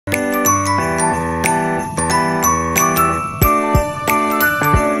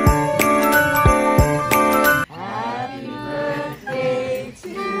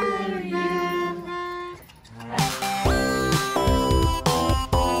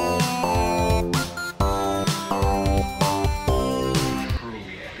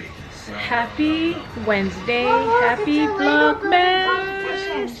Happy Wednesday. Happy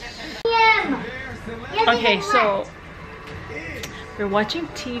Vlogmas. Okay, so we're watching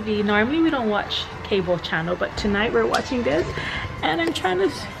TV. Normally we don't watch cable channel, but tonight we're watching this, and I'm trying to.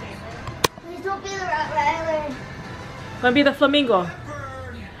 Please don't be the Rottweiler. Wanna be the flamingo?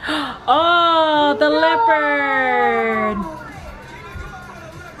 Oh, the leopard.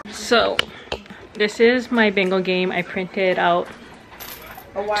 So this is my bingo game I printed out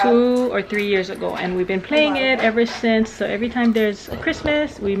 2 or 3 years ago, and we've been playing it ever since. So every time there's a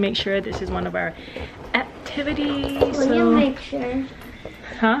Christmas, we make sure this is one of our activities. Will so, you make sure?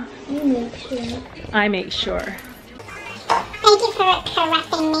 Huh? You make sure. I make sure. Thank you for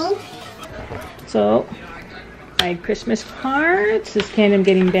correcting me. So my Christmas cards. This can I'm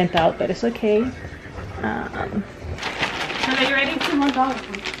getting bent out, but it's okay. Are you ready?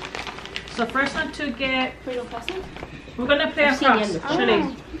 So first one to get. We're gonna play across.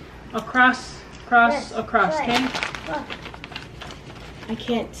 Actually, across, okay? I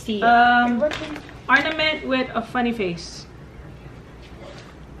can't see. Ornament with a funny face.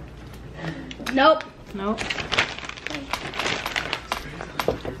 Nope. Nope.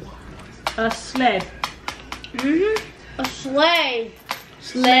 A sled. A sleigh.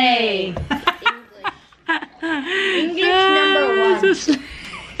 Sleigh. English number 1.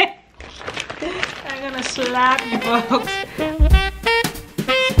 I'm gonna slap you, folks.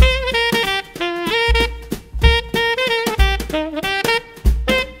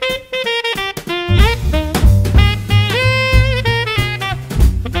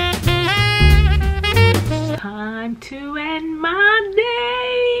 Time to end my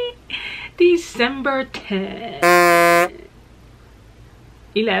day. December 10th.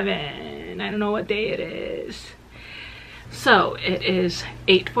 11. I don't know what day it is. So it is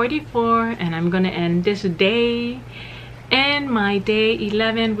 8:44, and I'm gonna end this day and my day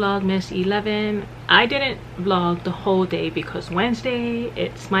 11 vlogmas 11. I didn't vlog the whole day because Wednesday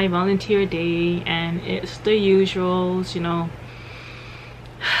it's my volunteer day, and it's the usuals, you know.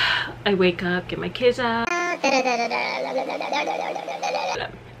 I wake up, get my kids up,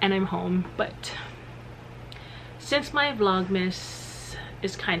 and I'm home. But since my vlogmas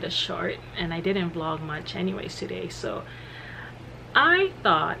is kind of short and I didn't vlog much anyways today, so I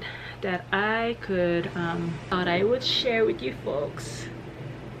thought that I would share with you folks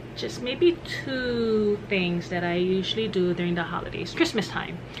just maybe 2 things that I usually do during the holidays, Christmas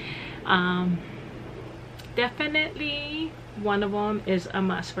time. Definitely one of them is a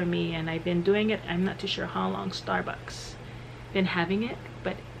must for me, and I've been doing it, I'm not too sure how long, Starbucks. Been having it,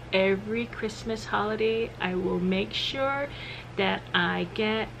 but every Christmas holiday I will make sure that I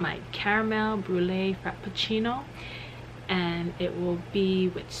get my caramel brulee frappuccino, and it will be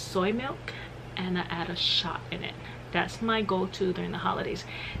with soy milk, and I add a shot in it. That's my go-to during the holidays.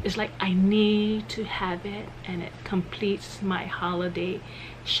 It's like I need to have it, and it completes my holiday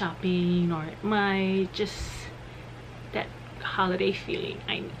shopping, or my just that holiday feeling.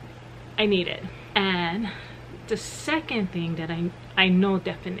 I need it. And the second thing that I know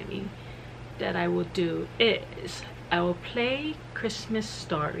definitely that I will do is I will play Christmas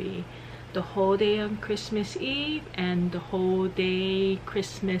Story the whole day on Christmas Eve and the whole day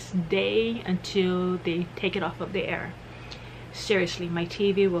Christmas Day until they take it off of the air. Seriously, my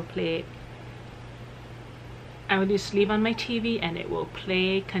TV will play it. I will just leave on my TV and it will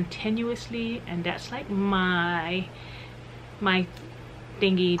play continuously, and that's like my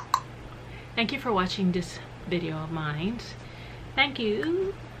thingy. Thank you for watching this video of mine. Thank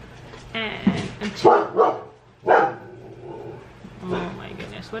you, and until oh my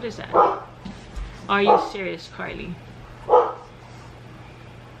goodness, what is that? Are you serious, Carly?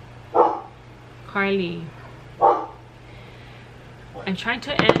 Carly, I'm trying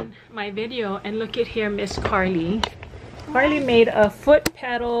to end my video, and look at here, Miss Carly. Carly made a foot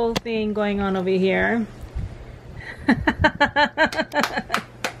pedal thing going on over here.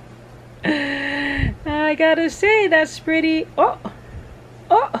 I gotta say, that's pretty. Oh,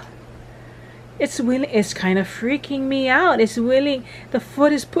 it's willing. It's kind of freaking me out. It's willing. The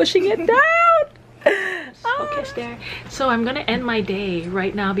foot is pushing it down. Focus there. So I'm gonna end my day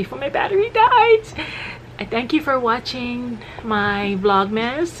right now before my battery dies. I thank you for watching my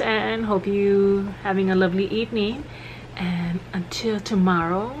vlogmas, and hope you having a lovely evening. And until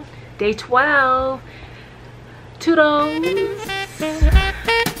tomorrow, day 12. Toodles.